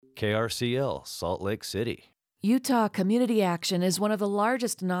KRCL, Salt Lake City. Utah Community Action is one of the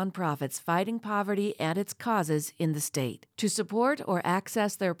largest nonprofits fighting poverty and its causes in the state. To support or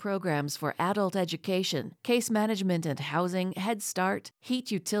access their programs for adult education, case management and housing, Head Start, heat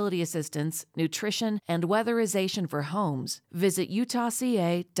utility assistance, nutrition, and weatherization for homes, visit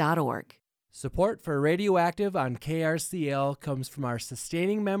utahca.org. Support for Radioactive on KRCL comes from our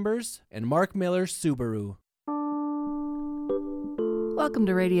sustaining members and Mark Miller Subaru. Welcome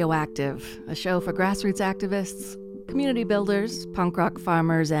to Radioactive, a show for grassroots activists, community builders, punk rock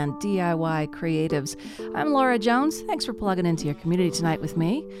farmers, and DIY creatives. I'm Laura Jones. Thanks for plugging into your community tonight with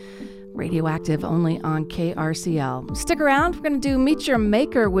me. Radioactive only on KRCL. Stick around. We're going to do Meet Your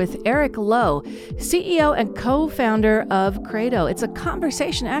Maker with Eric Lowe, CEO and co-founder of Credo. It's a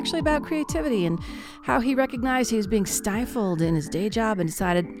conversation actually about creativity and how he recognized he was being stifled in his day job and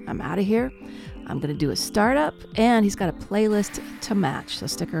decided, I'm out of here. I'm going to do a startup, and he's got a playlist to match, so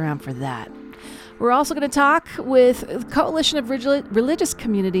stick around for that. We're also going to talk with Coalition of Religious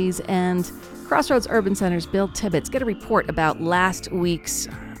Communities and Crossroads Urban Center's Bill Tibbetts. Get a report about last week's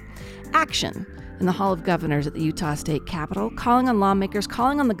action in the Hall of Governors at the Utah State Capitol, calling on lawmakers,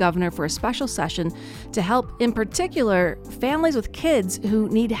 calling on the governor for a special session to help, in particular, families with kids who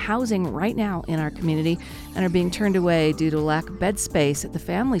need housing right now in our community and are being turned away due to lack of bed space at the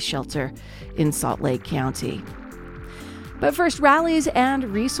family shelter in Salt Lake County. But first, rallies and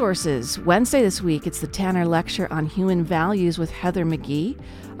resources. Wednesday this week, it's the Tanner Lecture on Human Values with Heather McGee,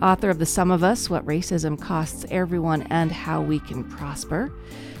 author of The Sum of Us, What Racism Costs Everyone and How We Can Prosper.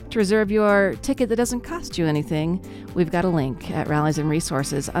 To reserve your ticket that doesn't cost you anything, we've got a link at Rallies and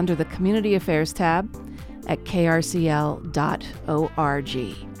Resources under the Community Affairs tab at krcl.org.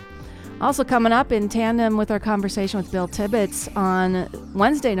 Also coming up in tandem with our conversation with Bill Tibbetts on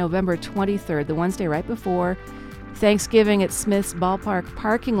Wednesday, November 23rd, the Wednesday right before Thanksgiving at Smith's Ballpark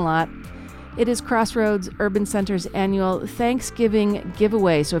parking lot, it is Crossroads Urban Center's annual Thanksgiving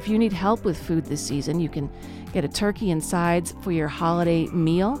giveaway. So if you need help with food this season, you can get a turkey and sides for your holiday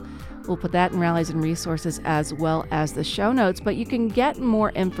meal. We'll put that in Rallies and Resources as well as the show notes. But you can get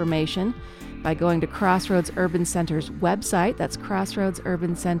more information by going to Crossroads Urban Center's website. That's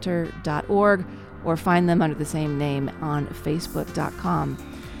crossroadsurbancenter.org, or find them under the same name on facebook.com.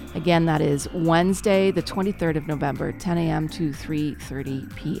 Again, that is Wednesday, the 23rd of November, 10 a.m. to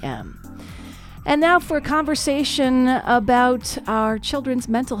 3:30 p.m. And now for a conversation about our children's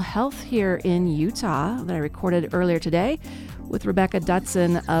mental health here in Utah that I recorded earlier today with Rebecca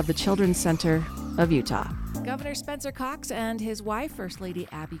Dutson of the Children's Center of Utah. Governor Spencer Cox and his wife, First Lady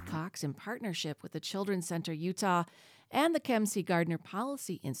Abby Cox, in partnership with the Children's Center Utah and the Kem C. Gardner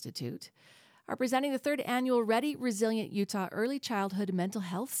Policy Institute, are presenting the third annual Ready Resilient Utah Early Childhood Mental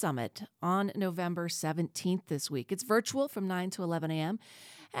Health Summit on November 17th this week. It's virtual from 9 to 11 a.m.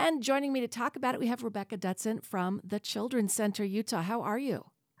 And joining me to talk about it, we have Rebecca Dutson from the Children's Center Utah. How are you?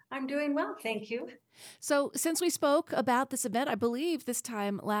 I'm doing well, thank you. So since we spoke about this event, I believe this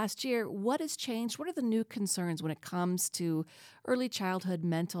time last year, what has changed? What are the new concerns when it comes to early childhood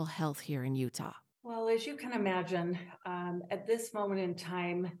mental health here in Utah? Well, as you can imagine, at this moment in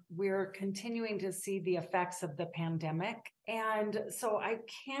time, we're continuing to see the effects of the pandemic. And so I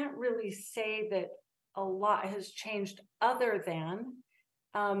can't really say that a lot has changed other than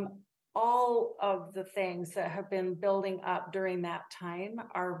all of the things that have been building up during that time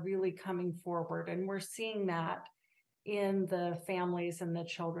are really coming forward. And we're seeing that in the families and the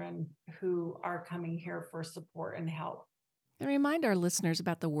children who are coming here for support and help. And remind our listeners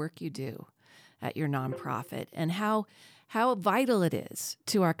about the work you do at your nonprofit and how vital it is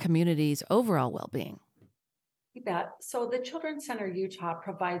to our community's overall well-being. You bet. So the Children's Center Utah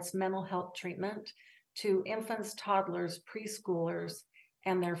provides mental health treatment to infants, toddlers, preschoolers,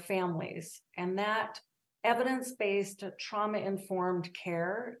 and their families. And that evidence-based, trauma-informed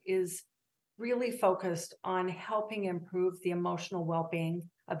care is really focused on helping improve the emotional well-being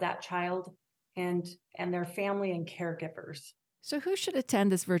of that child and their family and caregivers. So who should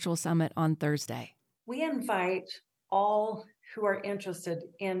attend this virtual summit on Thursday? We invite all who are interested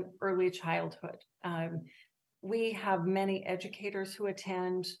in early childhood. We have many educators who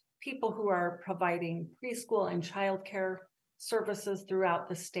attend, people who are providing preschool and childcare services throughout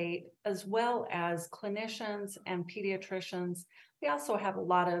the state, as well as clinicians and pediatricians. We also have a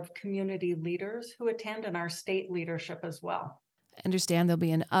lot of community leaders who attend, and our state leadership as well. I understand there'll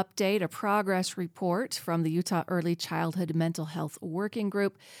be an update, a progress report from the Utah Early Childhood Mental Health Working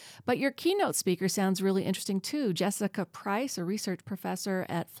Group. But your keynote speaker sounds really interesting too. Jessica Price, a research professor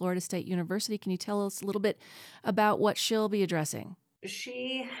at Florida State University. Can you tell us a little bit about what she'll be addressing?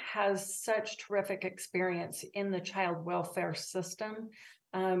 She has such terrific experience in the child welfare system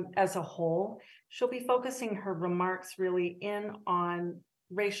as a whole. She'll be focusing her remarks really in on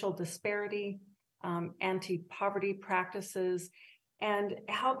racial disparity, anti-poverty practices, and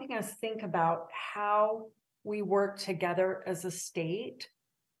helping us think about how we work together as a state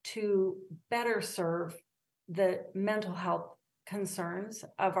to better serve the mental health concerns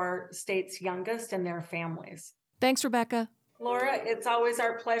of our state's youngest and their families. Thanks, Rebecca. Laura, it's always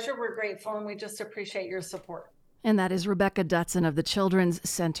our pleasure. We're grateful, and we just appreciate your support. And that is Rebecca Dutson of the Children's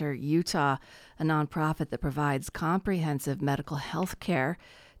Center Utah, a nonprofit that provides comprehensive medical health care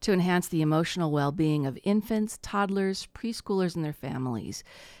to enhance the emotional well-being of infants, toddlers, preschoolers, and their families.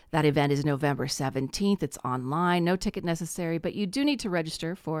 That event is November 17th. It's online, no ticket necessary, but you do need to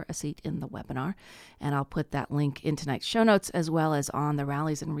register for a seat in the webinar. And I'll put that link in tonight's show notes as well as on the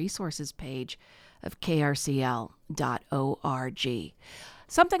Rallies and Resources page of krcl.org.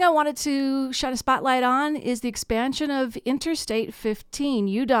 Something I wanted to shed a spotlight on is the expansion of Interstate 15.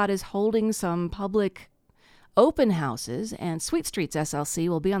 UDOT is holding some public open houses, and Sweet Streets SLC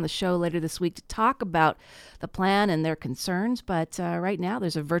will be on the show later this week to talk about the plan and their concerns. But right now,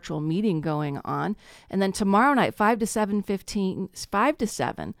 there's a virtual meeting going on. And then tomorrow night, 5 to 7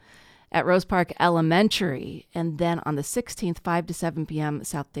 at Rose Park Elementary. And then on the 16th, 5 to 7 p.m.,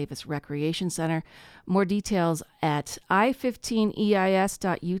 South Davis Recreation Center. More details at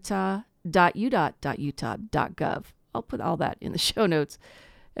i15eis.utah.udot.utah.gov. I'll put all that in the show notes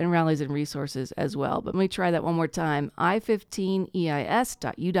and Rallies and Resources as well. But let me try that one more time.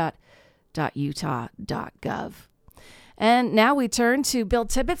 i15eis.udot.utah.gov. And now we turn to Bill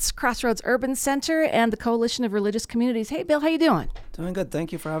Tibbetts, Crossroads Urban Center and the Coalition of Religious Communities. Hey, Bill, how you doing? Doing good.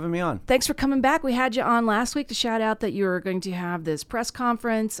 Thank you for having me on. Thanks for coming back. We had you on last week to shout out that you were going to have this press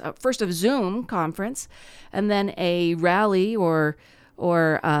conference, first a Zoom conference, and then a rally or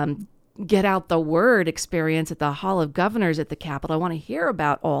get out the word experience at the Hall of Governors at the Capitol. I want to hear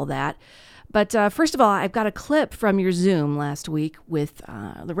about all that. But first of all, I've got a clip from your Zoom last week with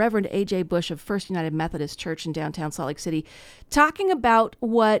the Reverend A.J. Bush of First United Methodist Church in downtown Salt Lake City, talking about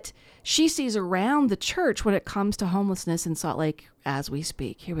what she sees around the church when it comes to homelessness in Salt Lake as we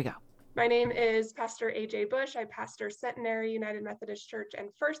speak. Here we go. My name is Pastor A.J. Bush. I pastor Centenary United Methodist Church and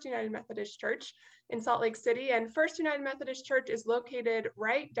First United Methodist Church in Salt Lake City. And First United Methodist Church is located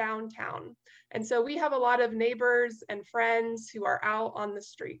right downtown. And so we have a lot of neighbors and friends who are out on the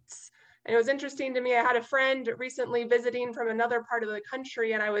streets. And it was interesting to me, I had a friend recently visiting from another part of the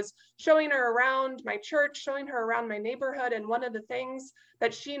country, and I was showing her around my church, showing her around my neighborhood. And one of the things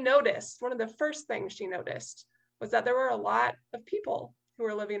that she noticed, one of the first things she noticed, was that there were a lot of people who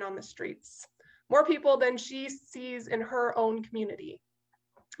are living on the streets, more people than she sees in her own community.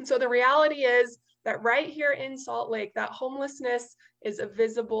 And so the reality is that right here in Salt Lake, that homelessness is a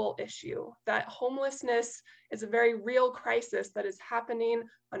visible issue, that homelessness is a very real crisis that is happening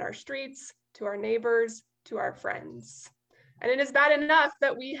on our streets, to our neighbors, to our friends. And it is bad enough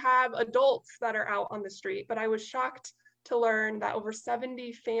that we have adults that are out on the street, but I was shocked to learn that over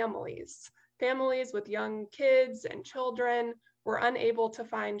 70 families with young kids and children were unable to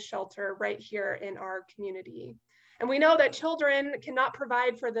find shelter right here in our community. And we know that children cannot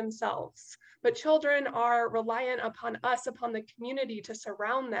provide for themselves, but children are reliant upon us, upon the community, to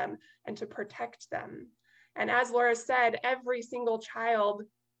surround them and to protect them. And as Laura said, every single child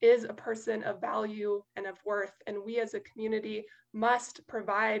is a person of value and of worth, and we as a community must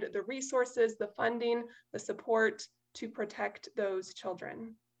provide the resources, the funding, the support to protect those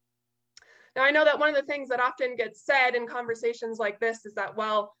children. Now, I know that one of the things that often gets said in conversations like this is that,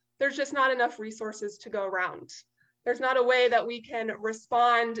 well, there's just not enough resources to go around. There's not a way that we can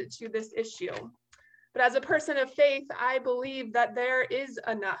respond to this issue. But as a person of faith, I believe that there is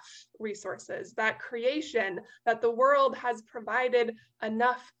enough resources, that creation, that the world has provided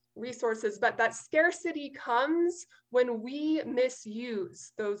enough resources, but that scarcity comes when we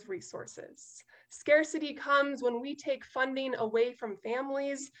misuse those resources. Scarcity comes when we take funding away from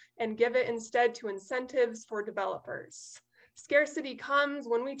families and give it instead to incentives for developers. Scarcity comes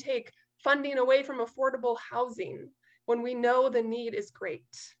when we take funding away from affordable housing, when we know the need is great.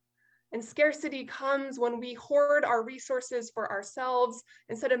 And scarcity comes when we hoard our resources for ourselves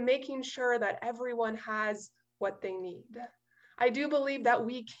instead of making sure that everyone has what they need. I do believe that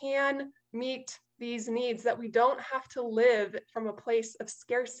we can meet these needs, that we don't have to live from a place of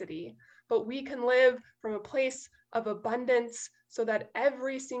scarcity, but we can live from a place of abundance so that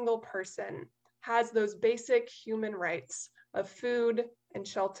every single person has those basic human rights of food and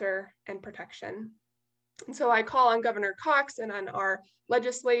shelter and protection. And so I call on Governor Cox and on our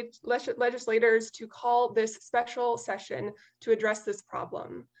legislators to call this special session to address this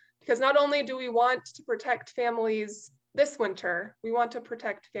problem. Because not only do we want to protect families this winter. We want to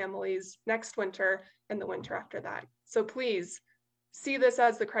protect families next winter and the winter after that. So please see this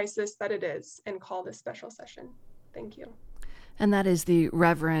as the crisis that it is and call this special session. Thank you. And that is the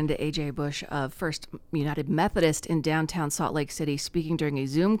Reverend A.J. Bush of First United Methodist in downtown Salt Lake City, speaking during a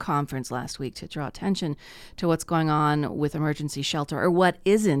Zoom conference last week to draw attention to what's going on with emergency shelter, or what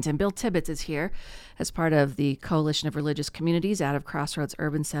isn't. And Bill Tibbetts is here as part of the Coalition of Religious Communities out of Crossroads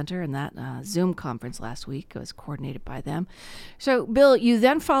Urban Center, and that Zoom conference last week was coordinated by them. So, Bill, you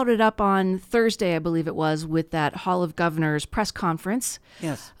then followed it up on Thursday, I believe it was, with that Hall of Governors press conference.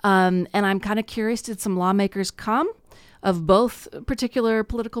 Yes. And I'm kind of curious, did some lawmakers come of both particular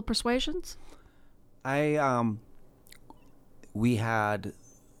political persuasions? We had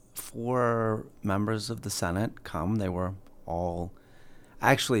 4 members of the Senate come. They were all,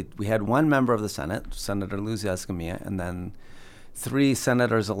 actually, we had 1 member of the Senate, Senator Luz Escamilla, and then 3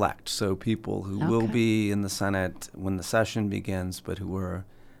 senators-elect, so people who will be in the Senate when the session begins, but who are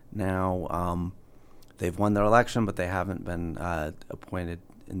now, they've won their election, but they haven't been appointed,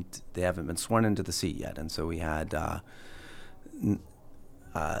 and they haven't been sworn into the seat yet. And so we had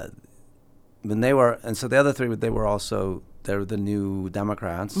when they were, and so the other 3, they're the new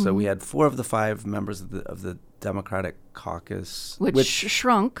Democrats. Mm-hmm. So we had 4 of the 5 members of the Democratic caucus, which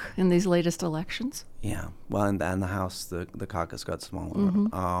shrunk in these latest elections. Yeah, well, and the House, the caucus got smaller.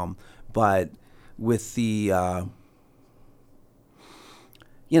 Mm-hmm. But with the,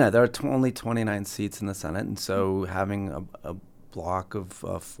 there are only 29 seats in the Senate, and so having a block of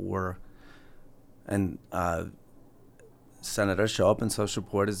 4 and senators show up and show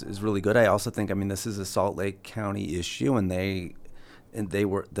support is really good. I also think, this is a Salt Lake County issue, and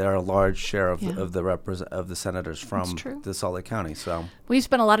they're a large share of the senators from the Salt Lake County. So we've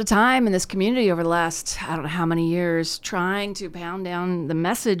spent a lot of time in this community over the last, I don't know how many years, trying to pound down the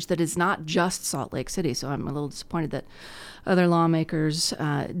message that is not just Salt Lake City. So I'm a little disappointed that other lawmakers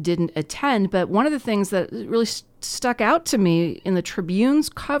didn't attend. But one of the things that really stuck out to me in the Tribune's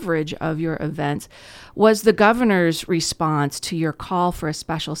coverage of your event was the governor's response to your call for a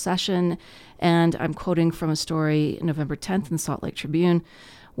special session. And I'm quoting from a story November 10th in the Salt Lake Tribune,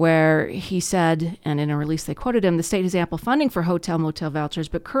 where he said, and in a release they quoted him, the state has ample funding for hotel-motel vouchers,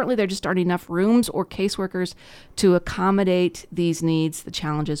 but currently there just aren't enough rooms or caseworkers to accommodate these needs. The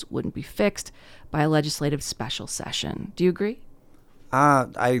challenges wouldn't be fixed by a legislative special session. Do you agree?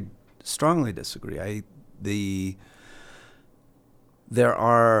 I strongly disagree. There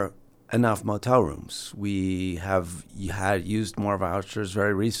are enough motel rooms. We have used more vouchers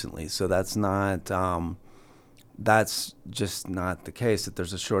very recently, so that's just not the case that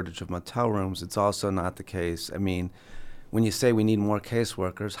there's a shortage of motel rooms. It's also not the case. When you say we need more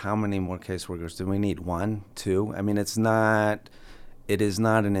caseworkers, how many more caseworkers do we need? 1, 2? It is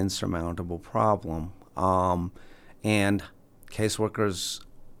not an insurmountable problem. And caseworkers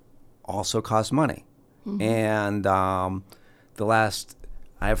also cost money. Mm-hmm. And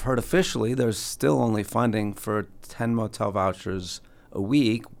I've heard officially there's still only funding for 10 motel vouchers a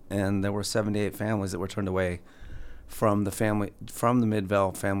week, and there were 78 families that were turned away from the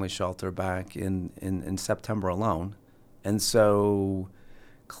Midvale Family Shelter back in September alone. And so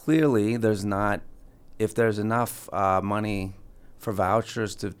clearly if there's enough money for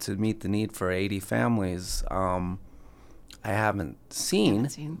vouchers to meet the need for 80 families, I haven't seen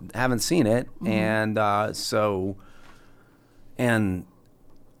it. Mm-hmm.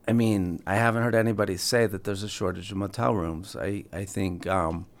 I haven't heard anybody say that there's a shortage of motel rooms. I think in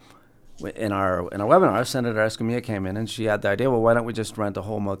our webinar, Senator Escamilla came in and she had the idea, well, why don't we just rent a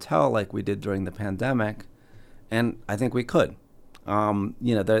whole motel like we did during the pandemic? And I think we could. The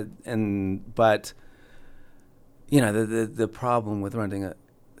problem with renting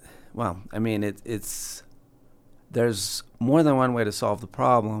there's more than one way to solve the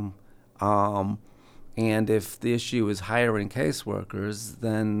problem. And if the issue is hiring caseworkers,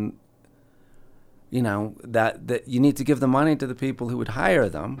 then, that you need to give the money to the people who would hire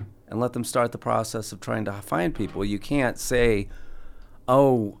them and let them start the process of trying to find people. You can't say,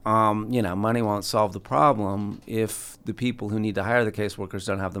 money won't solve the problem if the people who need to hire the caseworkers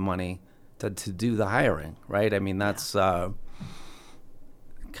don't have the money to do the hiring, right? That's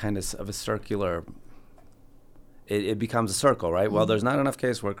kind of a circular. It becomes a circle, right? Mm-hmm. Well, there's not enough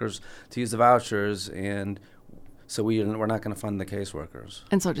caseworkers to use the vouchers, and so we're not going to fund the caseworkers.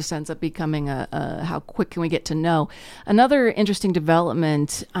 And so it just ends up becoming a how quick can we get to know? Another interesting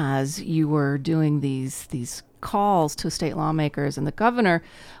development as you were doing these calls to state lawmakers and the governor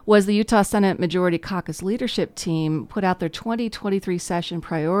was the Utah Senate Majority Caucus leadership team put out their 2023 session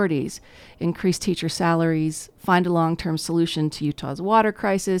priorities: increase teacher salaries, find a long-term solution to Utah's water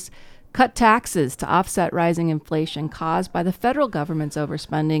crisis, cut taxes to offset rising inflation caused by the federal government's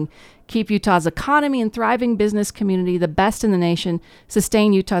overspending, keep Utah's economy and thriving business community the best in the nation,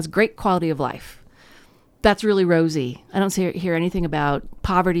 sustain Utah's great quality of life. That's really rosy. I don't hear anything about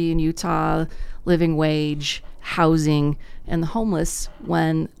poverty in Utah, living wage, housing, and the homeless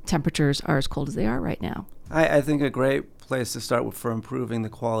when temperatures are as cold as they are right now. I think a great place to start for improving the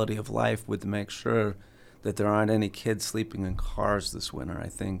quality of life would to make sure that there aren't any kids sleeping in cars this winter. I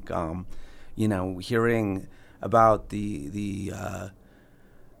think, hearing about the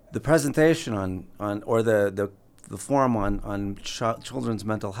presentation on or the forum on children's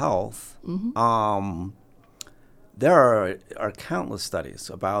mental health, there are countless studies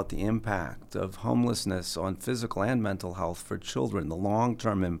about the impact of homelessness on physical and mental health for children, the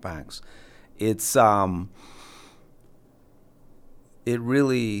long-term impacts. It is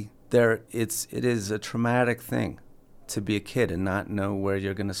a traumatic thing to be a kid and not know where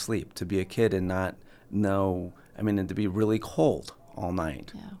you're going to sleep, to be a kid and not know, and to be really cold all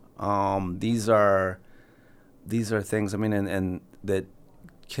night. Yeah. These are things, and that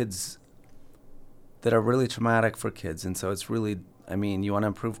kids, that are really traumatic for kids. And so it's really, you want to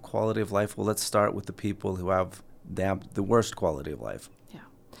improve quality of life? Well, let's start with the people who have the worst quality of life. Yeah.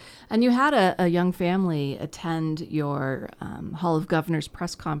 And you had a young family attend your Hall of Governors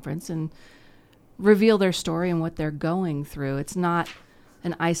press conference and reveal their story and what they're going through. It's not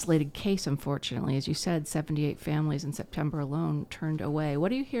an isolated case, unfortunately. As you said, 78 families in September alone turned away.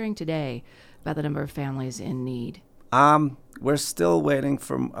 What are you hearing today about the number of families in need? We're still waiting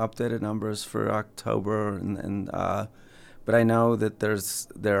for updated numbers for October, but I know that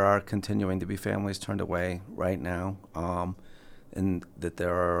there are continuing to be families turned away right now, and that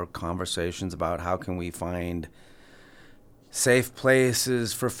there are conversations about how can we find safe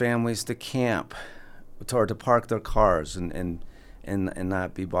places for families to camp, or to park their cars and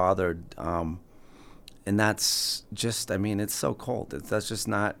not be bothered. And that's just, it's so cold. That's just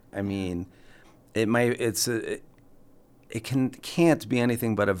not. It can't be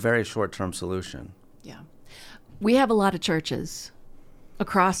anything but a very short-term solution. Yeah. We have a lot of churches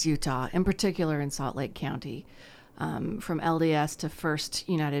across Utah, in particular in Salt Lake County, from LDS to First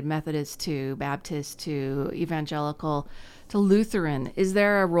United Methodist to Baptist to Evangelical to Lutheran. Is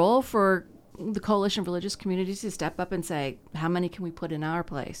there a role for the Coalition of Religious Communities to step up and say, how many can we put in our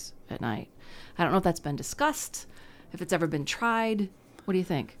place at night? I don't know if that's been discussed, if it's ever been tried. What do you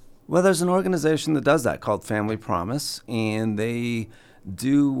think? Well, there's an organization that does that called Family Promise, and they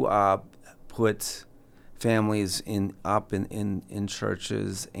do put families in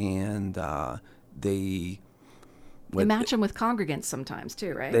churches, and they match them with congregants sometimes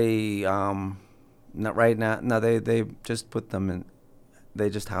too, right? They not right now. No, they just put them in. They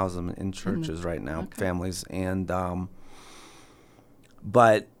just house them in churches right now, okay. Families, and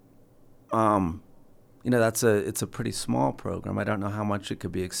but it's a pretty small program. I don't know how much it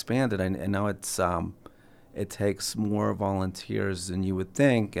could be expanded. I know it takes more volunteers than you would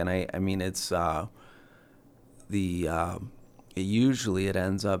think, and usually it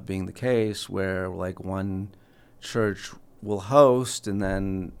ends up being the case where like one church will host, and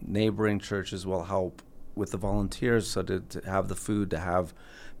then neighboring churches will help with the volunteers, so to have the food, to have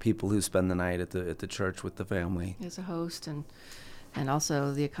people who spend the night at the church with the family as a host, and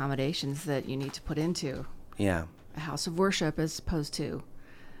also the accommodations that you need to put into a house of worship as opposed to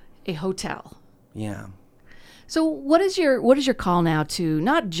a hotel. Yeah. So what is your call now to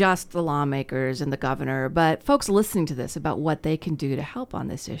not just the lawmakers and the governor, but folks listening to this about what they can do to help on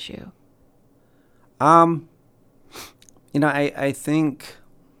this issue? I think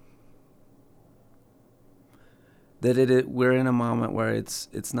that we're in a moment where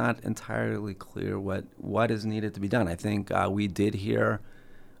it's not entirely clear what is needed to be done. I think we did hear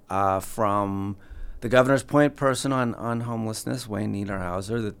from the governor's point person on homelessness, Wayne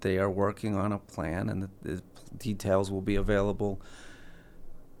Niederhauser, that they are working on a plan, and that the details will be available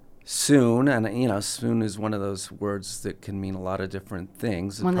soon. And soon is one of those words that can mean a lot of different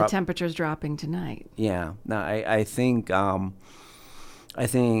things. When the temperature's dropping tonight. Yeah. No, I think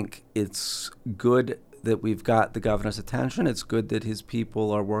it's good that we've got the governor's attention. It's good that his people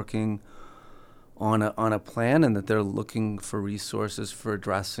are working on a plan, and that they're looking for resources for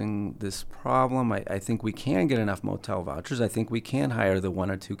addressing this problem. I think we can get enough motel vouchers. I think we can hire the 1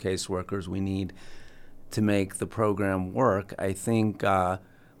 or 2 caseworkers we need to make the program work. I think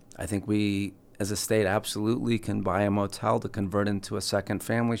we, as a state, absolutely can buy a motel to convert into a second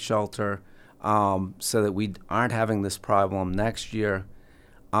family shelter, so that we aren't having this problem next year.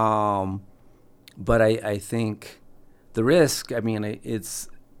 But I think the risk,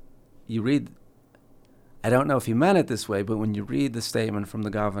 you read I don't know if he meant it this way, but when you read the statement from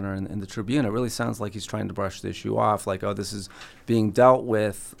the governor in the Tribune, it really sounds like he's trying to brush the issue off, like, oh, this is being dealt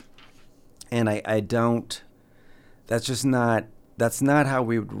with. And I don't, that's not how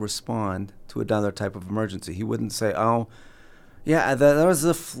we would respond to another type of emergency. He wouldn't say, oh, yeah, there was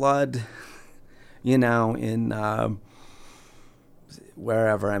a flood, in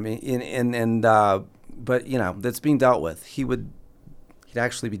wherever. I mean, but, that's being dealt with. He'd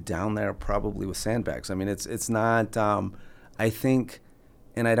actually be down there probably with sandbags. I mean, it's not, I think,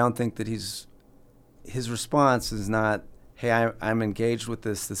 and I don't think that his response is not, hey, I'm engaged with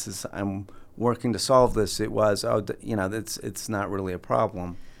this. I'm working to solve this. It was, it's not really a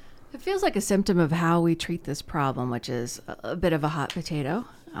problem. It feels like a symptom of how we treat this problem, which is a bit of a hot potato.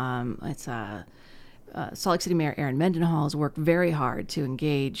 It's Salt Lake City Mayor Aaron Mendenhall has worked very hard to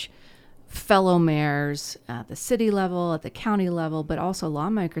engage fellow mayors at the city level, at the county level, but also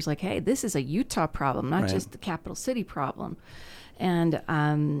lawmakers like, hey, this is a Utah problem, not just the capital city problem. And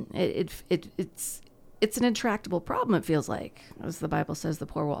it's an intractable problem, it feels like. As the Bible says, the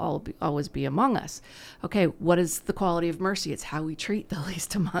poor will always be among us. Okay, what is the quality of mercy? It's how we treat the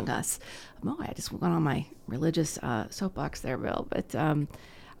least among us. Boy, I just went on my religious soapbox there, Bill. But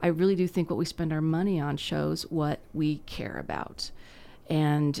I really do think what we spend our money on shows what we care about.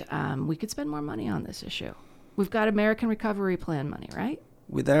 And we could spend more money on this issue. We've got American Recovery Plan money, right?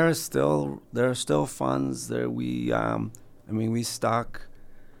 There are still funds there. We stock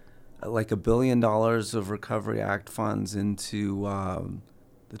like $1 billion of Recovery Act funds into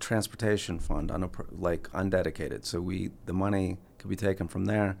the transportation fund undedicated. So the money could be taken from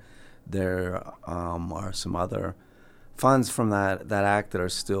there. There are some other funds from that act that are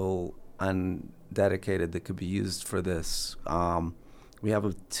still undedicated that could be used for this. We have a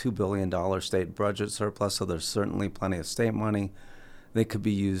 $2 billion state budget surplus, so there's certainly plenty of state money that could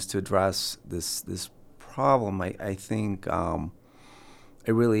be used to address this problem. I think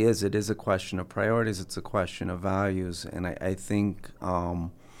it really is. It is a question of priorities. It's a question of values, and I think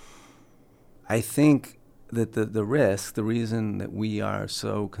that the risk, the reason that we are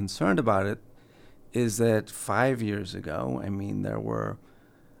so concerned about it, is that 5 years ago, there were,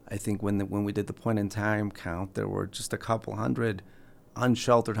 I think when we did the point in time count, there were just a couple hundred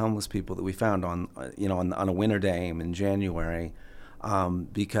unsheltered homeless people that we found on a winter day in January,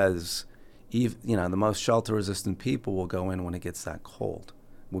 because the most shelter resistant people will go in when it gets that cold.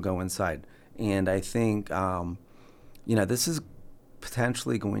 Will go inside. And I think this is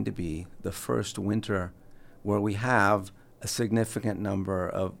potentially going to be the first winter where we have a significant number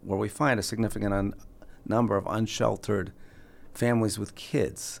of unsheltered families with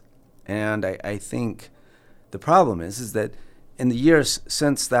kids. And I think the problem is that in the years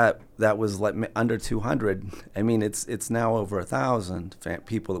since that was like under 200, it's now over 1,000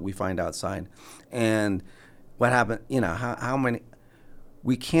 people that we find outside. And what happened, how many,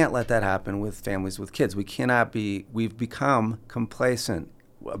 we can't let that happen with families with kids. We've become complacent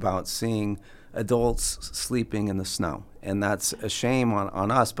about seeing adults sleeping in the snow. And that's a shame on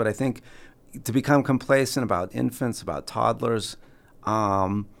us. But I think to become complacent about infants, about toddlers,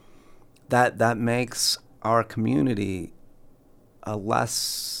 that makes our community a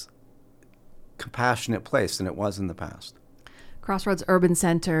less compassionate place than it was in the past. Crossroads Urban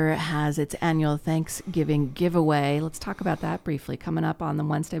Center has its annual Thanksgiving giveaway. Let's talk about that briefly. Coming up on the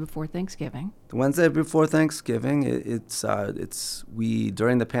Wednesday before Thanksgiving. The Wednesday before Thanksgiving,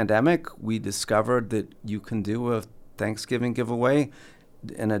 during the pandemic, we discovered that you can do a Thanksgiving giveaway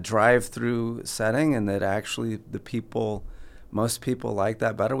in a drive-through setting, and that actually most people like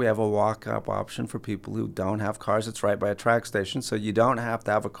that better. We have a walk-up option for people who don't have cars. It's right by a track station, so you don't have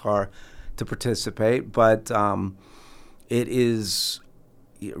to have a car to participate. But it is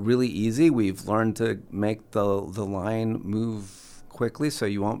really easy. We've learned to make the line move quickly, so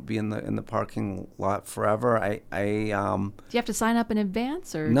you won't be in the parking lot forever. Do you have to sign up in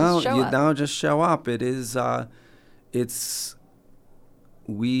advance, or no? Just show up? No, just show up. It is.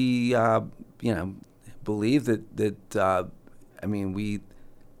 We believe that.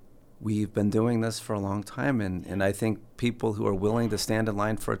 We've been doing this for a long time, and I think people who are willing to stand in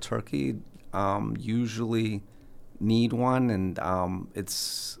line for a turkey usually need one, and when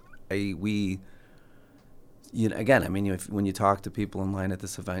you talk to people in line at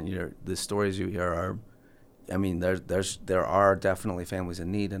this event, the stories you hear are, there are definitely families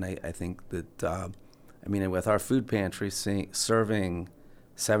in need, and I think that with our food pantry serving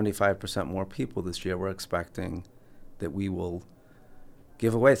 75% more people this year, we're expecting that we will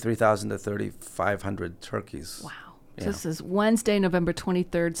give away 3,000 to 3,500 turkeys. Wow. So this is Wednesday, November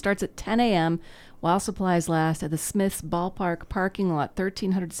 23rd. Starts at 10 a.m. while supplies last at the Smiths Ballpark parking lot,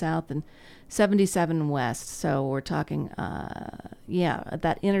 1300 South and 77 West. So we're talking, at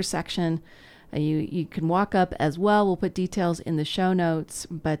that intersection. You can walk up as well. We'll put details in the show notes.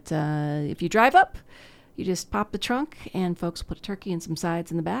 But if you drive up, you just pop the trunk, and folks will put a turkey and some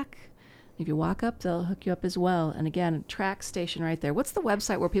sides in the back. If you walk up, they'll hook you up as well. And again, a track station right there. What's the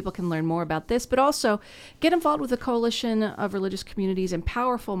website where people can learn more about this, but also get involved with a coalition of religious communities and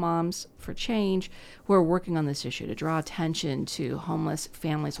powerful moms for change who are working on this issue to draw attention to homeless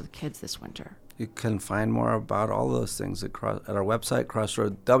families with kids this winter? You can find more about all those things at our website,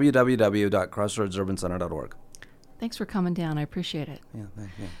 www.crossroadsurbancenter.org. Thanks for coming down. I appreciate it. Yeah,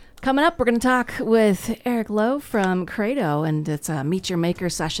 thank you. Coming up, we're going to talk with Eric Lowe from Credo, and it's a Meet Your Maker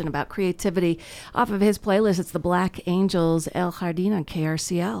session about creativity. Off of his playlist, it's the Black Angels, El Jardín on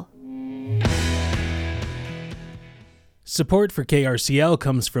KRCL. Support for KRCL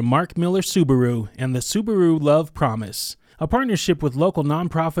comes from Mark Miller Subaru and the Subaru Love Promise, a partnership with local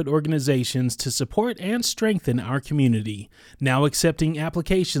nonprofit organizations to support and strengthen our community. Now accepting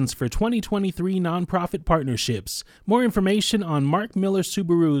applications for 2023 nonprofit partnerships. More information on Mark Miller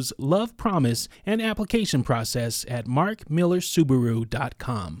Subaru's Love Promise and application process at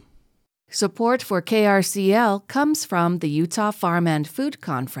markmillersubaru.com. Support for KRCL comes from the Utah Farm and Food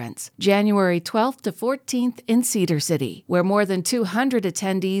Conference, January 12th to 14th in Cedar City, where more than 200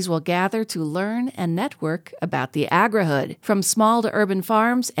 attendees will gather to learn and network about the agrihood, from small to urban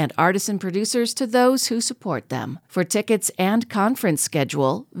farms and artisan producers to those who support them. For tickets and conference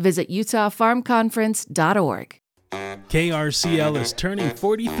schedule, visit utahfarmconference.org. KRCL is turning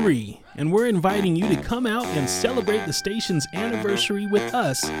 43, and we're inviting you to come out and celebrate the station's anniversary with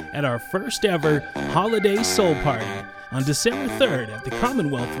us at our first ever Holiday Soul Party on December 3rd at the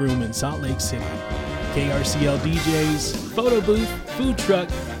Commonwealth Room in Salt Lake City. KRCL DJs, photo booth, food truck,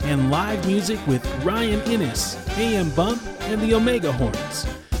 and live music with Ryan Innes, AM Bump, and the Omega Horns,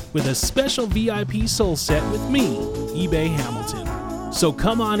 with a special VIP soul set with me, eBay Hamilton. So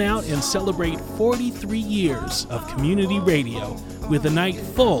come on out and celebrate 43 years of community radio with a night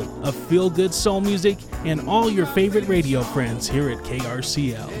full of feel-good soul music and all your favorite radio friends here at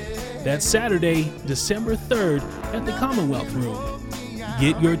KRCL. That's Saturday, December 3rd at the Commonwealth Room.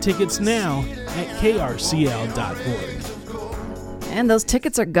 Get your tickets now at krcl.org. And those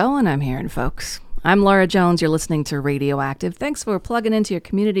tickets are going, I'm hearing, folks. I'm Laura Jones. You're listening to Radioactive. Thanks for plugging into your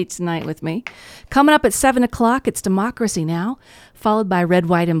community tonight with me. Coming up at 7 o'clock, it's Democracy Now!, followed by Red,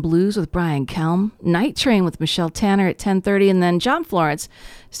 White, and Blues with Brian Kelm, Night Train with Michelle Tanner at 10:30, and then John Florence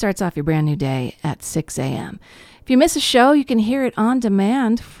starts off your brand new day at 6 a.m. If you miss a show, you can hear it on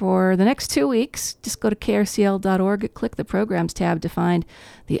demand for the next 2 weeks. Just go to krcl.org, click the Programs tab to find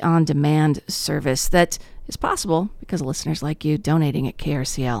the on-demand service that is possible because of listeners like you donating at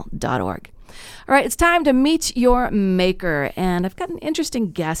krcl.org. All right, it's time to meet your maker, and I've got an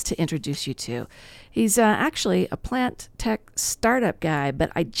interesting guest to introduce you to. He's actually a plant tech startup guy,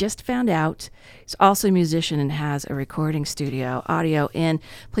 but I just found out he's also a musician and has a recording studio, Audio In.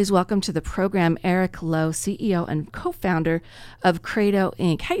 Please welcome to the program Eric Lowe, CEO and co-founder of Credo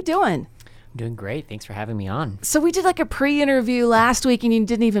Inc. How you doing? I'm doing great. Thanks for having me on. So we did like a pre-interview last week, and you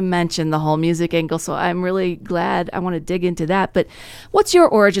didn't even mention the whole music angle, so I'm really glad. I want to dig into that. But what's your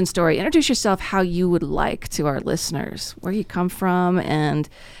origin story? Introduce yourself how you would like to our listeners, where you come from, and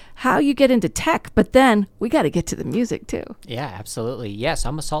how you get into tech. But then we got to get to the music, too. Yeah, absolutely. Yes,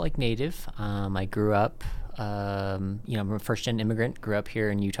 I'm a Salt Lake native. I grew up, I'm a first-gen immigrant, grew up here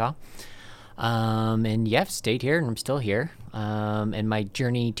in Utah. And yeah, I've stayed here and I'm still here. And my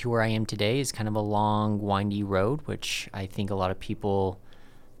journey to where I am today is kind of a long, windy road, which I think a lot of people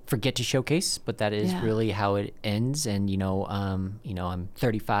forget to showcase, but that is really how it ends. And, I'm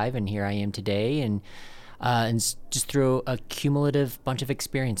 35 and here I am today, and just through a cumulative bunch of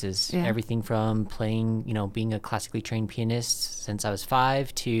experiences, everything from playing, being a classically trained pianist since I was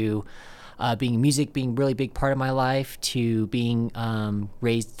 5 to being music being a really big part of my life, to being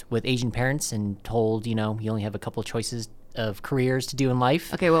raised with Asian parents and told, you only have a couple of choices of careers to do in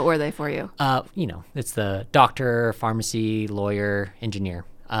life. Okay, what were they for you? It's the doctor, pharmacy, lawyer, engineer.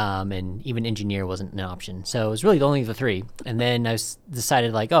 And even engineer wasn't an option. So it was really only the three. And then I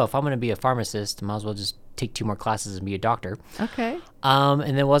decided if I'm going to be a pharmacist, I might as well just take 2 more classes and be a doctor. Okay. And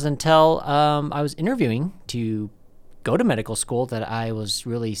then it wasn't until I was interviewing to go to medical school that I was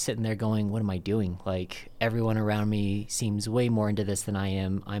really sitting there going, what am I doing? Like, everyone around me seems way more into this than I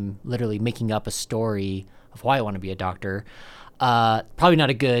am. I'm literally making up a story of why I want to be a doctor. Probably not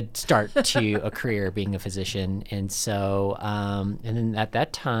a good start to a career being a physician. And so, and then at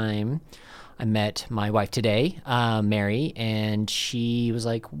that time, I met my wife today, Mary, and she was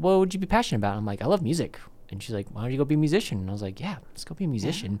like, what would you be passionate about? I'm like, I love music. And she's like, why don't you go be a musician? And I was like, yeah, let's go be a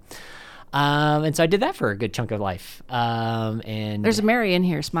musician. And so I did that for a good chunk of life. And there's a Mary in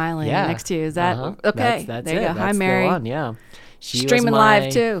here smiling next to you. Is that okay? That's there you it. go. That's Hi, Mary. the one, yeah. She streaming was my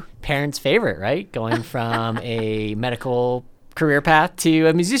live too. Parents' favorite, right? Going from a medical career path to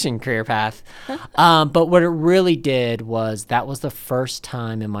a musician career path. But what it really did was that was the first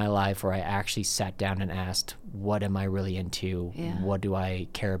time in my life where I actually sat down and asked, what am I really into? Yeah. What do I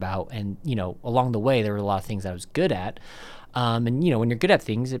care about? And, along the way, there were a lot of things I was good at. And, when you're good at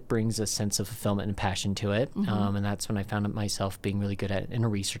things, it brings a sense of fulfillment and passion to it. And that's when I found myself being really good at in a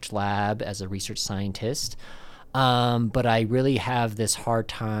research lab as a research scientist. But I really have this hard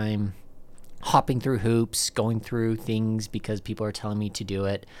time hopping through hoops, going through things because people are telling me to do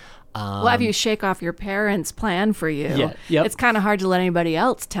it. Well, have you shake off your parents' plan for you? Yeah, yep. It's kind of hard to let anybody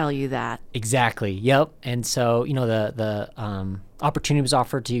else tell you that. Exactly. Yep. And so, the opportunity was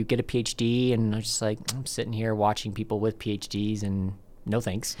offered to get a PhD, and I was just like, I'm sitting here watching people with PhDs and no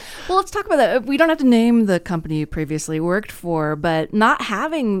thanks. Well, let's talk about that. We don't have to name the company you previously worked for, but not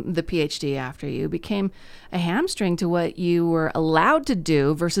having the PhD after you became a hamstring to what you were allowed to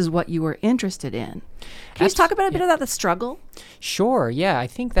do versus what you were interested in. Can you talk about a bit about the struggle? Sure. Yeah. I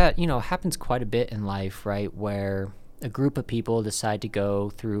think that, happens quite a bit in life, right? Where a group of people decide to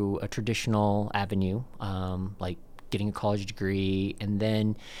go through a traditional avenue, like getting a college degree, and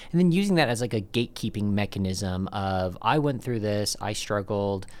then using that as like a gatekeeping mechanism of, I went through this, I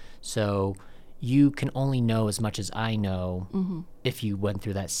struggled, so you can only know as much as I know if you went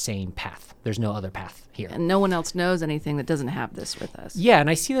through that same path. There's no other path here. And no one else knows anything that doesn't have this with us. Yeah, and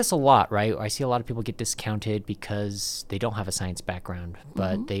I see this a lot, right? I see a lot of people get discounted because they don't have a science background,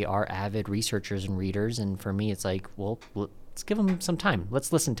 but they are avid researchers and readers, and for me, it's like, well, let's give them some time.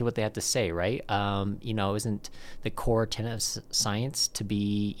 Let's listen to what they have to say, right? Isn't the core tenet of science to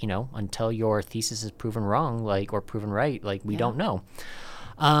be, until your thesis is proven wrong, or proven right, we don't know.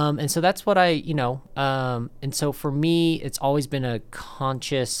 And so that's what and so for me, it's always been a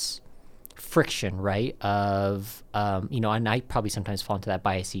conscious friction, right? Of, and I probably sometimes fall into that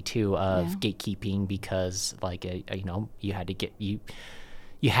bias too of gatekeeping because you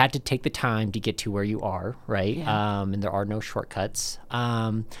had to take the time to get to where you are, right? Yeah. And there are no shortcuts.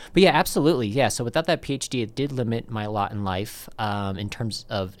 But yeah, absolutely. Yeah. So without that PhD, it did limit my lot in life in terms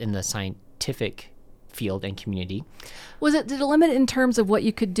of in the scientific field and community. Did it limit in terms of what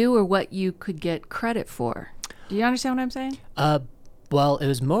you could do or what you could get credit for? Do you understand what I'm saying? Well, it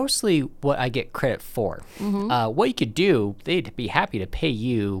was mostly what I get credit for. What you could do, they'd be happy to pay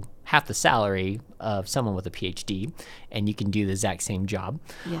you half the salary of someone with a PhD, and you can do the exact same job.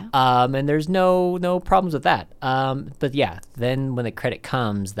 Yeah. And there's no problems with that. But yeah, then when the credit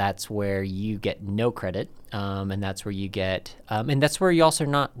comes, that's where you get no credit, and that's where you get, and that's where you also are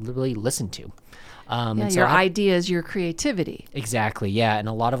not really listened to. And your ideas, your creativity. Exactly, yeah. And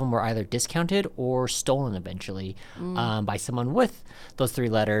a lot of them were either discounted or stolen eventually by someone with those three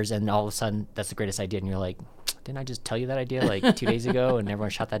letters, and all of a sudden, that's the greatest idea, and you're like, didn't I just tell you that idea 2 days ago, and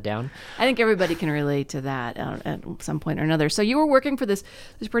everyone shot that down? I think everybody can relate to that at some point or another. So you were working for this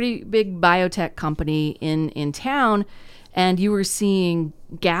pretty big biotech company in town, and you were seeing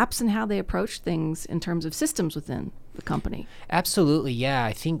gaps in how they approached things in terms of systems within the company. Absolutely, yeah.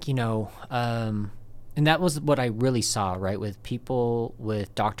 I think, and that was what I really saw, right? With people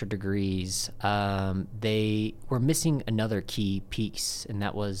with doctorate degrees, they were missing another key piece, and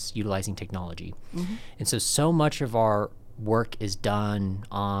that was utilizing technology. And so much of our work is done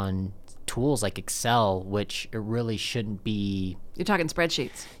on tools like Excel, which it really shouldn't be. You're talking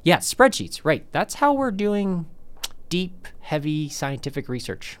spreadsheets. Yeah, spreadsheets, right. That's how we're doing deep, heavy scientific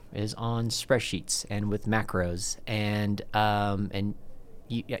research, is on spreadsheets and with macros. And I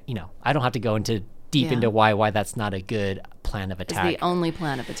don't have to go into deep into why that's not a good plan of attack. It's the only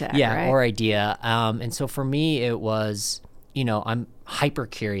plan of attack, right? Or idea. And so for me, it was, I'm hyper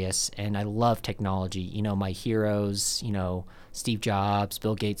curious and I love technology. My heroes, Steve Jobs,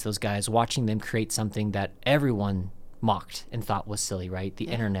 Bill Gates, those guys, watching them create something that everyone mocked and thought was silly, right? The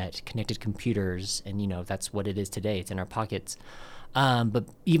internet, connected computers, and that's what it is today. It's in our pockets. But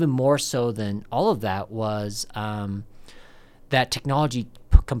even more so than all of that was that technology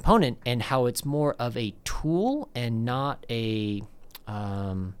component and how it's more of a tool and not a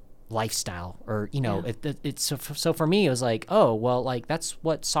lifestyle, or it's so for me it was like, oh well, that's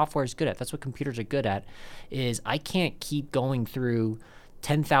what software is good at, that's what computers are good at, is I can't keep going through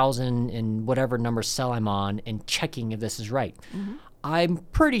 10,000 and whatever number cell I'm on and checking if this is right. I'm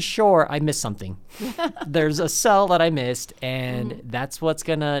pretty sure I missed something. There's a cell that I missed, and that's what's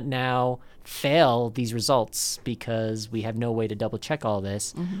going to now fail these results because we have no way to double check all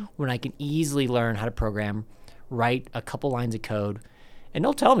this when I can easily learn how to program, write a couple lines of code, and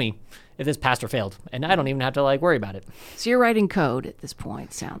they'll tell me if this passed or failed, and I don't even have to worry about it. So you're writing code at this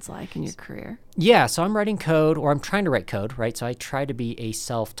point, sounds like, in your career. Yeah, so I'm writing code, or I'm trying to write code, right? So I try to be a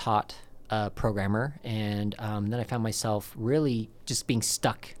self-taught programmer, and then I found myself really just being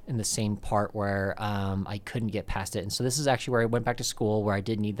stuck in the same part where I couldn't get past it. And so this is actually where I went back to school, where I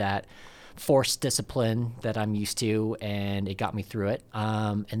did need that forced discipline that I'm used to, and it got me through it.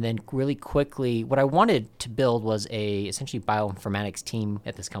 And then really quickly, what I wanted to build was a essentially bioinformatics team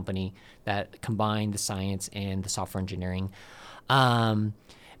at this company that combined the science and the software engineering.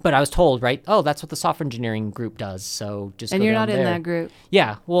 But I was told, right, oh, that's what the software engineering group does, so just and go you're down not there. in that group.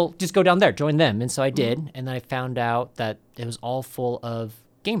 Yeah, well, just go down there, join them. And so I did, and then I found out that it was all full of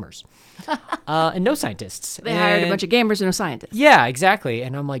gamers and no scientists. They hired a bunch of gamers and no scientists. Yeah, exactly.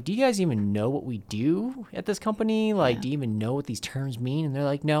 And I'm like, do you guys even know what we do at this company? Do you even know what these terms mean? And they're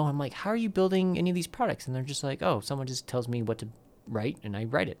like, no. I'm like, how are you building any of these products? And they're just like, oh, someone just tells me what to write, and I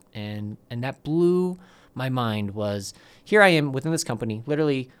write it. And that blew my mind. Was here I am within this company,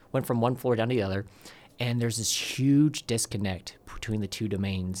 literally went from one floor down to the other, and there's this huge disconnect between the two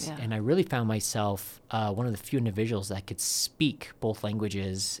domains. Yeah. And I really found myself one of the few individuals that could speak both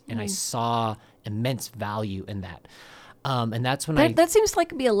languages, and I saw immense value in that. And that's when That seems like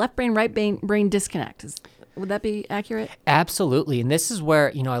it'd be a left brain, right brain disconnect. Would that be accurate? Absolutely. And this is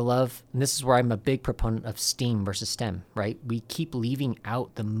where, I love, and this is where I'm a big proponent of STEAM versus STEM, right? We keep leaving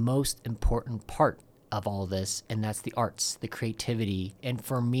out the most important part of all this, and that's the arts, the creativity. And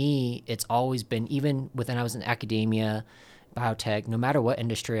for me, it's always been, even when I was in academia, biotech, no matter what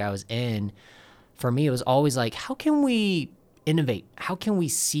industry I was in, for me, it was always like, how can we innovate? How can we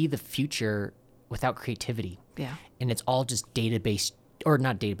see the future without creativity? Yeah. And it's all just data-driven.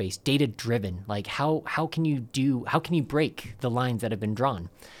 Like how can you break the lines that have been drawn?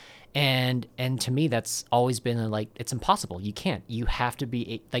 And to me, that's always been it's impossible. You can't. You have to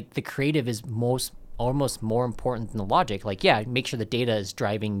be the creative is almost more important than the logic. Make sure the data is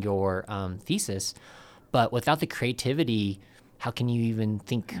driving your thesis, but without the creativity, how can you even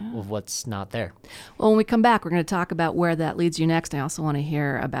think of what's not there? Well, when we come back, we're going to talk about where that leads you next. I also want to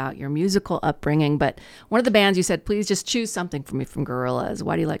hear about your musical upbringing, but one of the bands you said, please just choose something for me from Gorillaz.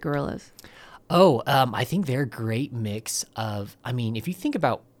 Why do you like Gorillaz? I think they're a great mix of, if you think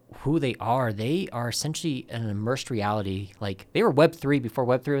about who they are essentially an immersed reality. They were Web3 before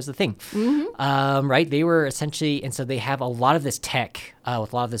Web3 was the thing, right? They were essentially, and so they have a lot of this tech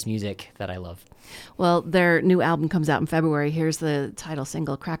with a lot of this music that I love. Well, their new album comes out in February. Here's the title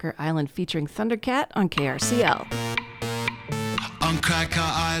single, Cracker Island, featuring Thundercat on KRCL. On Cracker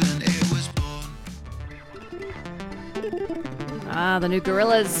Island it was born. The new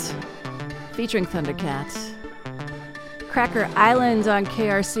Gorillaz featuring Thundercat. Cracker Island on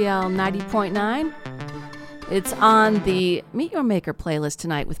KRCL 90.9. It's on the Meet Your Maker playlist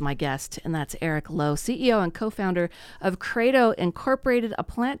tonight with my guest, and that's Eric Lowe, CEO and co-founder of Credo Incorporated, a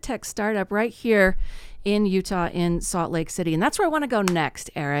plant tech startup right here in Utah, in Salt Lake City. And that's where I want to go next,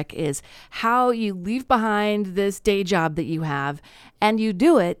 Eric, is how you leave behind this day job that you have, and you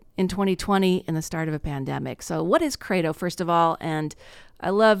do it in 2020 in the start of a pandemic. So what is Credo, first of all? And I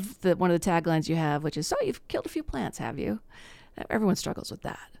love that one of the taglines you have, which is, so you've killed a few plants, have you? Everyone struggles with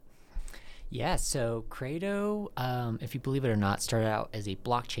that. Yeah, so Credo, if you believe it or not, started out as a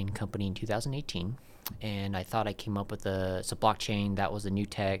blockchain company in 2018. And I thought I came up with so blockchain, that was a new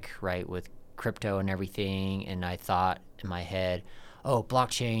tech, right, with crypto and everything. And I thought in my head,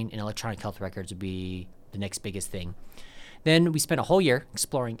 blockchain and electronic health records would be the next biggest thing. Then we spent a whole year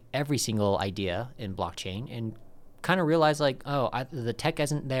exploring every single idea in blockchain and kind of realized the tech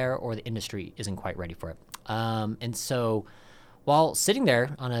isn't there or the industry isn't quite ready for it. And so while sitting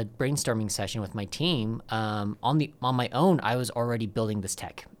there on a brainstorming session with my team, on my own, I was already building this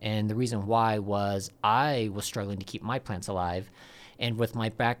tech. And the reason why was I was struggling to keep my plants alive. And with my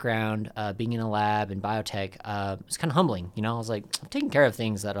background, being in a lab and biotech, it's kind of humbling. I was like, I'm taking care of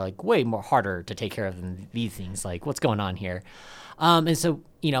things that are way more harder to take care of than these things. What's going on here? And so,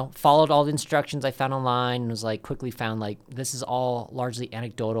 followed all the instructions I found online and was quickly found this is all largely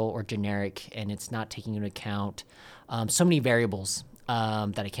anecdotal or generic, and it's not taking into account so many variables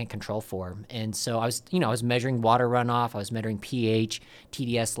that I can't control for. And so I was measuring water runoff, I was measuring pH,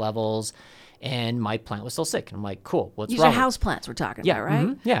 TDS levels, and my plant was still sick. And I'm like, cool, what's These wrong? are house plants we're talking about,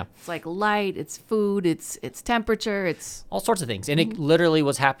 right? Yeah. It's like light, it's food, it's temperature, it's All sorts of things. And it literally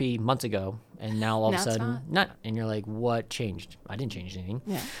was happy months ago. And now all of Now a it's sudden, not. And you're like, what changed? I didn't change anything.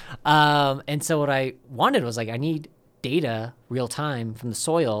 Yeah. And so what I wanted was like, I need data real time from the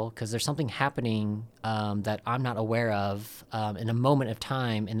soil because there's something happening that I'm not aware of in a moment of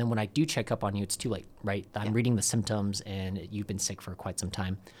time. And then when I do check up on you, it's too late, right? I'm reading the symptoms and you've been sick for quite some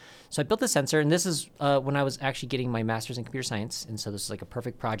time. So I built the sensor, and this is when I was actually getting my master's in computer science. And so this is like a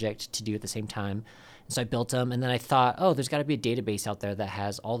perfect project to do at the same time. And so I built them, and then I thought, oh, there's got to be a database out there that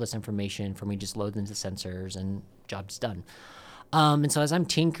has all this information for me to just load into sensors and job's done. And so as I'm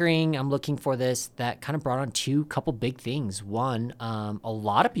tinkering, I'm looking for this, that kind of brought on couple big things. One, a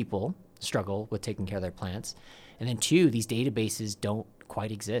lot of people struggle with taking care of their plants. And then two, these databases don't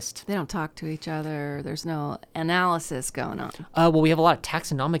quite exist. they don't talk to each other. There's no analysis going on. Well, we have a lot of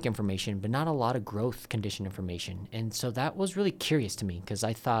taxonomic information, but not a lot of growth condition information. And so that was really curious to me because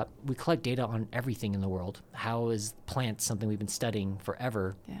I thought we collect data on everything in the world. How is plants something we've been studying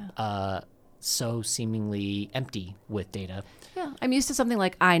forever? So seemingly empty with data. Yeah, I'm used to something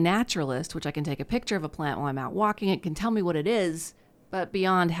like iNaturalist, which I can take a picture of a plant while I'm out walking. It can tell me what it is, but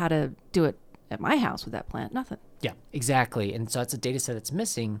beyond how to do it at my house with that plant, nothing. Yeah, exactly. And so that's a data set that's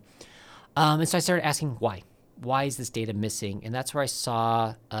missing. And so I started asking why. Why is this data missing? And that's where I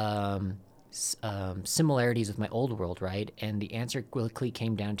saw similarities with my old world, right? And the answer quickly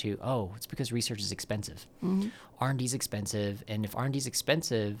came down to, oh, it's because research is expensive. R&D is expensive. And if R&D is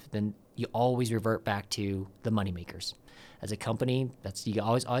expensive, then you always revert back to the moneymakers. As a company,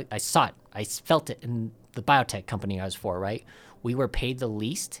 I saw it. I felt it in the biotech company I was for, right? We were paid the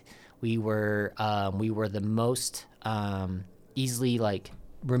least. We were the most easily like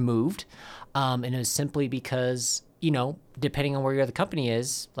removed. And it was simply because, depending on where the company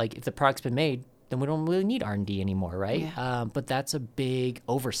is, like if the product's been made, then we don't really need R&D anymore, right? Yeah. But that's a big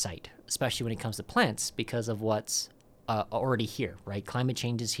oversight, especially when it comes to plants because of what's already here, right? Climate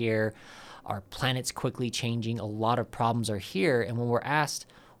change is here. Our planet's quickly changing. A lot of problems are here. And when we're asked,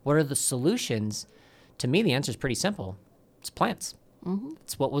 what are the solutions? To me, the answer is pretty simple. It's plants.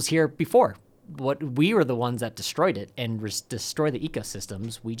 It's what was here before. We were the ones that destroyed it and destroy the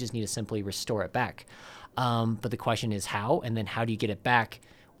ecosystems. We just need to simply restore it back. But the question is how, and then how do you get it back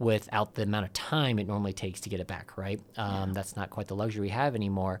without the amount of time it normally takes to get it back, right? That's not quite the luxury we have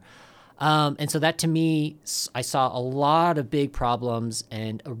anymore. And so that to me, I saw a lot of big problems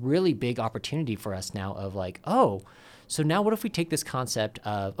and a really big opportunity for us now of like, oh, so now what if we take this concept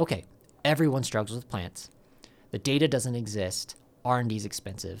of, okay, everyone struggles with plants. The data doesn't exist. R&D is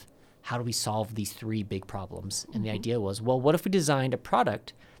expensive. How do we solve these three big problems? And the idea was, well, what if we designed a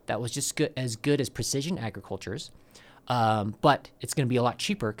product that was just as good as precision agriculture's, but it's going to be a lot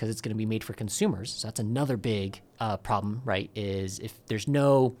cheaper because it's going to be made for consumers. So that's another big problem, right? Is if there's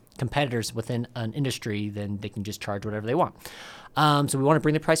no competitors within an industry, then they can just charge whatever they want. So we want to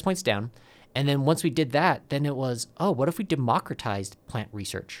bring the price points down. And then once we did that, then it was, oh, what if we democratized plant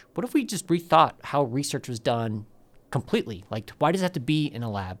research? What if we just rethought how research was done completely? Like, why does it have to be in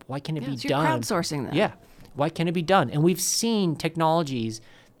a lab? Why can't it be So done? you're crowdsourcing that. Yeah. Why can't it be done? And we've seen technologies,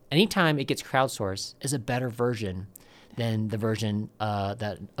 anytime it gets crowdsourced, is a better version than the version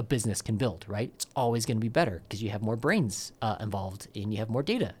that a business can build, right? It's always going to be better because you have more brains involved and you have more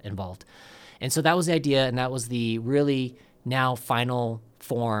data involved. And so that was the idea, and that was the really now final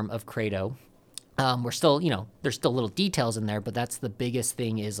form of Credo. We're still, there's still little details in there, but that's the biggest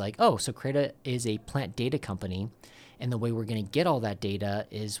thing is like, oh, so Credo is a plant data company. And the way we're going to get all that data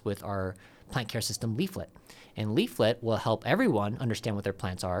is with our plant care system, Leaflet. And Leaflet will help everyone understand what their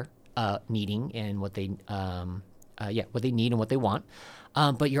plants are needing and what they need and what they want.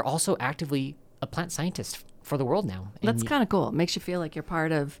 But you're also actively a plant scientist for the world now. And That's kind of cool. It makes you feel like you're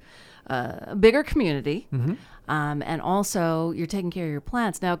part of a bigger community. And also you're taking care of your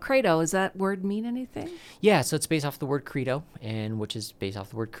plants. Now, Credo, does that word mean anything? Yeah, so it's based off the word credo, and which is based off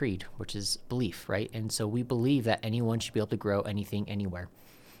the word creed, which is belief, right? And so we believe that anyone should be able to grow anything, anywhere.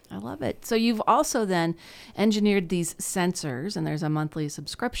 I love it. So you've also then engineered these sensors, and there's a monthly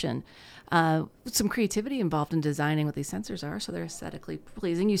subscription. Some creativity involved in designing what these sensors are, so they're aesthetically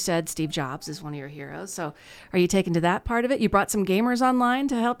pleasing. You said Steve Jobs is one of your heroes. So are you taking to that part of it? You brought some gamers online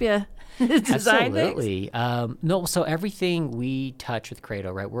to help you design Absolutely. No, so everything we touch with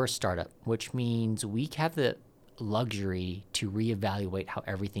Credo, right, we're a startup, which means we have the luxury to reevaluate how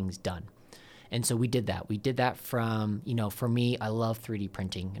everything's done. And so we did that. We did that from, for me, I love 3D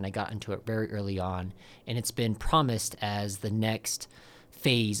printing, and I got into it very early on. And it's been promised as the next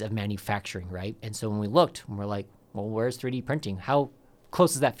phase of manufacturing, right? And so when we looked, we're like, well, where's 3D printing? How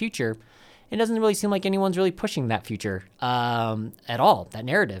close is that future? it doesn't really seem like anyone's really pushing that future at all, that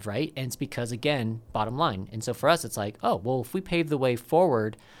narrative, right? And it's because, again, bottom line. And so for us, it's like, oh, well, if we pave the way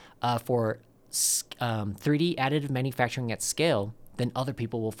forward for 3D additive manufacturing at scale, then other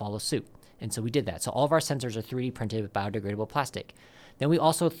people will follow suit. And so we did that. So all of our sensors are 3D printed with biodegradable plastic. Then we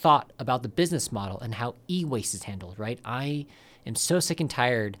also thought about the business model and how e-waste is handled, right? I am so sick and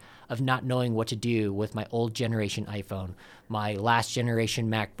tired of not knowing what to do with my old generation iPhone, my last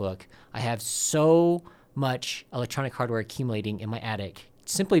generation MacBook. I have so much electronic hardware accumulating in my attic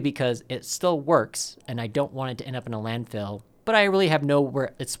simply because it still works and I don't want it to end up in a landfill, but I really have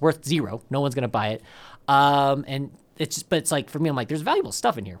nowhere, it's worth zero. No one's going to buy it. And it's just, but it's like, for me, I'm like, there's valuable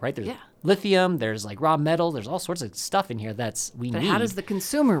stuff in here, right? There's lithium, there's like raw metal, there's all sorts of stuff in here we need. But how does the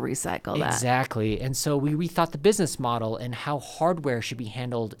consumer recycle that? Exactly. And so we rethought the business model and how hardware should be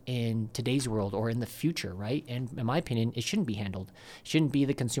handled in today's world or in the future, right? And in my opinion, it shouldn't be handled. It shouldn't be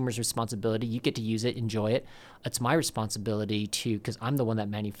the consumer's responsibility. You get to use it, enjoy it. It's my responsibility because I'm the one that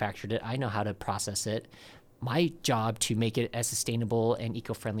manufactured it. I know how to process it. My job to make it as sustainable and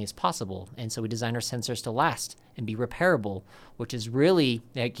eco-friendly as possible. And so we designed our sensors to last and be repairable, which is really,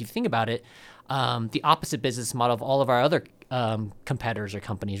 like, if you think about it, the opposite business model of all of our other competitors or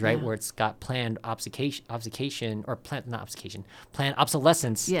companies, right? Where it's got planned planned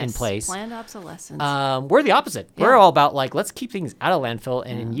obsolescence in place. Planned obsolescence. We're the opposite. Yeah. We're all about like, let's keep things out of landfill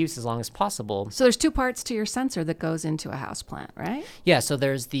and in use as long as possible. So there's 2 parts to your sensor that goes into a house plant, right? Yeah, so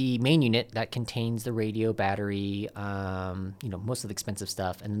there's the main unit that contains the radio, battery, most of the expensive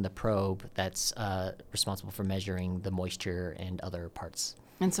stuff, and then the probe that's responsible for measuring the moisture and other parts.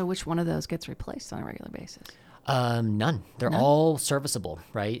 And so which one of those gets replaced on a regular basis? None. They're all serviceable,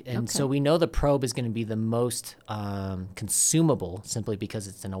 right? And so we know the probe is going to be the most consumable simply because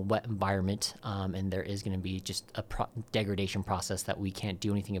it's in a wet environment, and there is going to be just a degradation process that we can't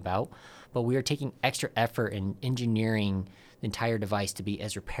do anything about. But we are taking extra effort in engineering the entire device to be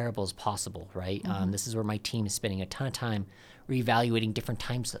as repairable as possible, right? This is where my team is spending a ton of time reevaluating different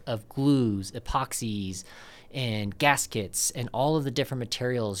types of glues, epoxies, and gaskets, and all of the different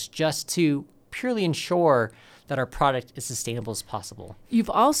materials just to purely ensure that our product is sustainable as possible. You've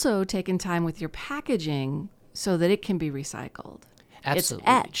also taken time with your packaging so that it can be recycled.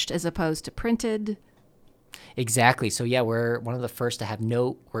 Absolutely. It's etched as opposed to printed. Exactly. So yeah, we're one of the first to have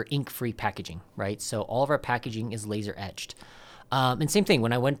we're ink-free packaging, right? So all of our packaging is laser etched. And same thing,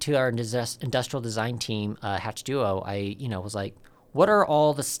 when I went to our industrial design team, Hatch Duo, I was like, what are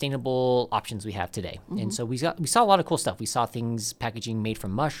all the sustainable options we have today? And so we saw a lot of cool stuff. We saw things, packaging made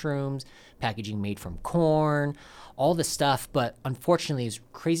from mushrooms, packaging made from corn, all this stuff. But unfortunately, it's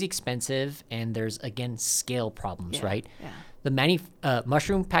crazy expensive, and there's, again, scale problems, right? Yeah. The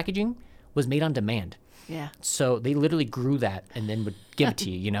mushroom packaging was made on demand. Yeah. So they literally grew that and then would give it to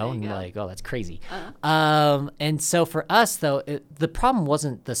you, and you're like, oh, that's crazy. And so for us, though, the problem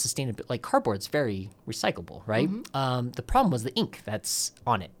wasn't the sustainability. Like, cardboard's very recyclable, right? The problem was the ink that's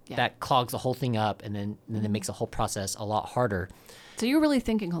on it. Yeah. That clogs the whole thing up, and then it makes the whole process a lot harder. So you're really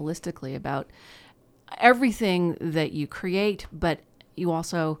thinking holistically about everything that you create, but you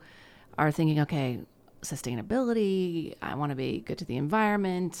also are thinking, okay, sustainability, I want to be good to the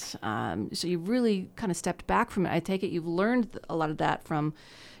environment. So you've really kind of stepped back from it. I take it you've learned a lot of that from,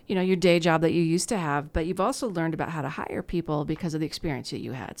 your day job that you used to have, but you've also learned about how to hire people because of the experience that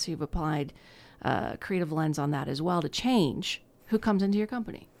you had. So you've applied a creative lens on that as well to change who comes into your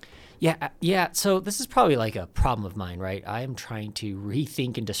company. Yeah. So this is probably like a problem of mine, right? I am trying to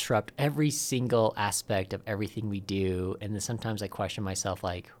rethink and disrupt every single aspect of everything we do. And then sometimes I question myself,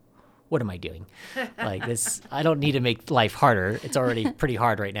 like, what am I doing? Like this, I don't need to make life harder. It's already pretty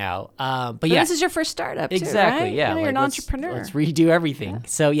hard right now. But yeah. This is your first startup too, exactly, right? Yeah. You're an entrepreneur. Let's redo everything. Yeah.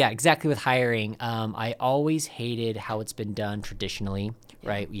 So yeah, exactly with hiring. I always hated how it's been done traditionally,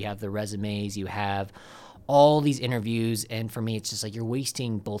 right? You have the resumes, you have all these interviews, and for me, it's just like you're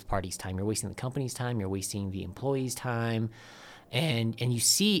wasting both parties' time. You're wasting the company's time, you're wasting the employees' time, and you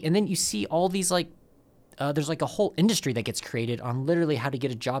see all these like, there's like a whole industry that gets created on literally how to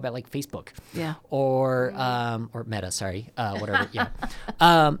get a job at like Facebook, or Meta, whatever,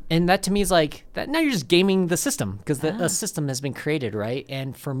 and that to me is like that. Now you're just gaming the system because the system has been created, right?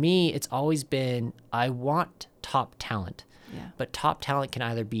 And for me, it's always been I want top talent. Yeah. But top talent can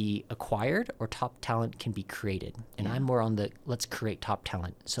either be acquired or top talent can be created. And I'm more on the let's create top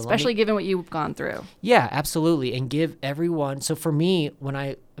talent. So especially given what you've gone through. Yeah, absolutely. And give everyone. So for me, when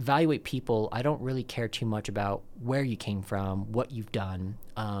I evaluate people, I don't really care too much about where you came from, what you've done.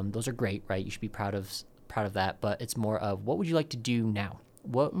 Those are great, right? You should be proud of that. But it's more of what would you like to do now?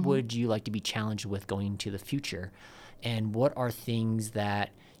 What would you like to be challenged with going into the future? And what are things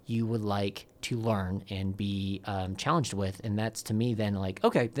that you would like to learn and be challenged with. And that's, to me, then like,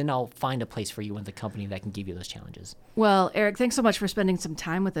 okay, then I'll find a place for you with a company that can give you those challenges. Well, Eric, thanks so much for spending some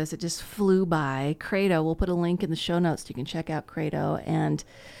time with us. It just flew by. Credo, we'll put a link in the show notes so you can check out Credo, and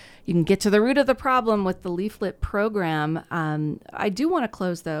you can get to the root of the problem with the Leaflet program. I do want to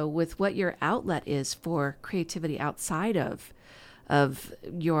close, though, with what your outlet is for creativity outside of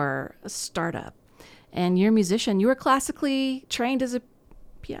your startup. And you're a musician. You were classically trained as a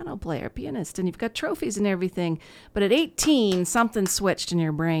pianist, and you've got trophies and everything. But at 18, something switched in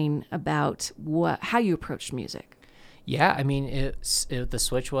your brain about how you approached music. Yeah, I mean, the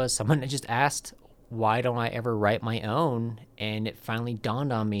switch was someone just asked, why don't I ever write my own? And it finally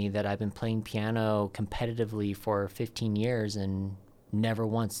dawned on me that I've been playing piano competitively for 15 years, and never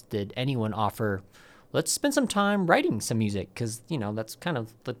once did anyone offer, let's spend some time writing some music, because, that's kind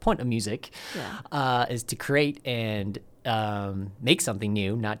of the point of music, is to create and make something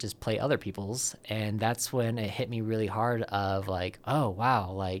new, not just play other people's. And that's when it hit me really hard of like, oh,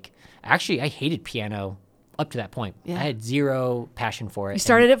 wow, like, actually, I hated piano up to that point. Yeah. I had zero passion for it. You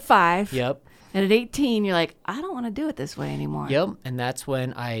started at 5. Yep. And at 18, you're like, I don't want to do it this way anymore. Yep. And that's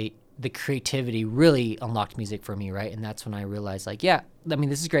when the creativity really unlocked music for me, right? And that's when I realized, like, yeah, I mean,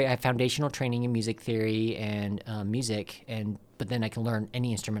 this is great. I have foundational training in music theory and music, but then I can learn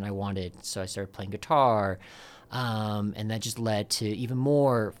any instrument I wanted. So I started playing guitar, and that just led to even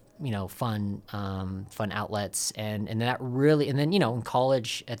more, fun outlets, and that really, and then, in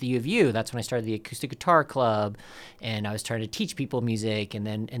college at the U of U, that's when I started the acoustic guitar club, and I was trying to teach people music, and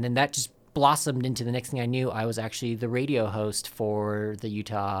then that just blossomed into the next thing I knew. I was actually the radio host for the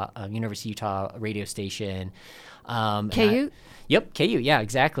University of Utah radio station. KU? Yep, KU. Yeah,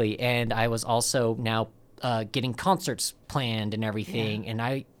 exactly. And I was also now getting concerts planned and everything. Yeah.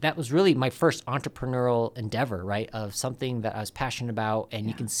 And that was really my first entrepreneurial endeavor, right? Of something that I was passionate about, and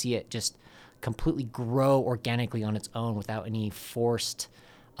you can see it just completely grow organically on its own without any forced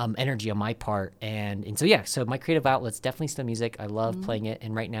energy on my part. And so my creative outlet's definitely still music. I love playing it.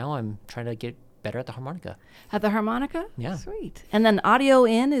 And right now I'm trying to get better at the harmonica. At the harmonica? Yeah. Sweet. And then Audio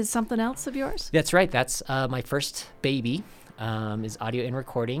In is something else of yours? That's right. That's my first baby, is Audio In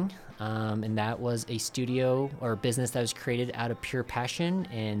Recording. And that was a studio or business that was created out of pure passion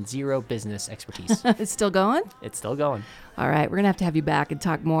and zero business expertise. It's still going? It's still going. All right. We're going to have you back and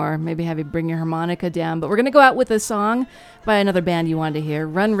talk more. Maybe have you bring your harmonica down. But we're going to go out with a song by another band you wanted to hear,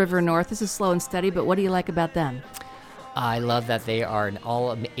 Run River North. This is slow and steady, but what do you like about them? I love that they are an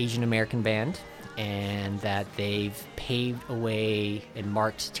all Asian American band, and that they've paved a way and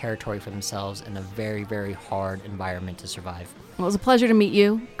marked territory for themselves in a very, very hard environment to survive. Well, it was a pleasure to meet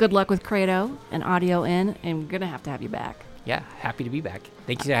you. Good luck with Credo and Audio In, and we're going to have you back. Yeah, happy to be back.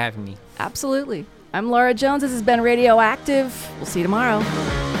 Thank you for having me. Absolutely. I'm Laura Jones. This has been Radioactive. We'll see you tomorrow.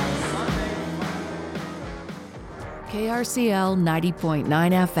 KRCL 90.9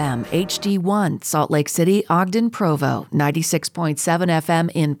 FM, HD1, Salt Lake City, Ogden, Provo, 96.7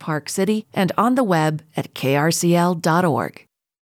 FM in Park City, and on the web at krcl.org.